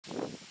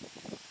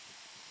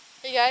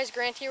Hey guys,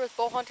 Grant here with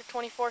Bowhunter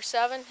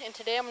 24/7, and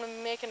today I'm going to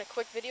be making a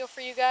quick video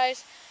for you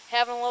guys,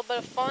 having a little bit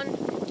of fun,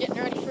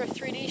 getting ready for a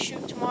 3D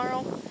shoot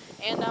tomorrow,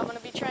 and I'm going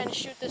to be trying to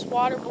shoot this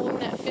water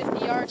balloon at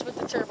 50 yards with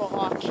the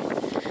Turbohawk.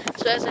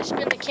 So as I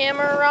spin the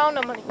camera around,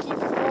 I'm going to keep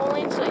it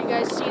rolling so you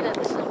guys see that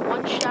this is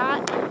one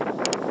shot.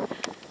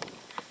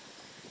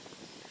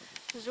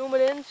 Zoom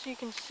it in so you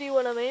can see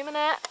what I'm aiming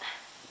at.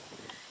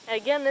 And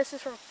again, this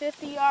is from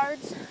 50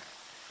 yards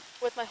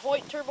with my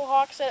Hoyt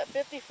Turbohawk set at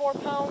 54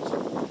 pounds,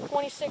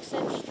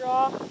 26-inch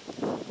straw.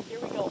 Here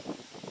we go.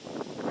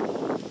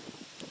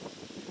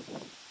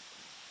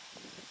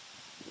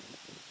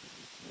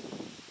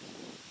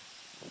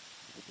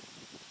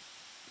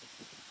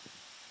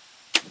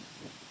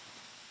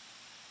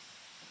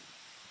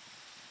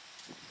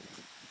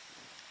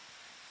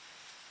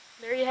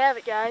 There you have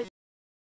it, guys.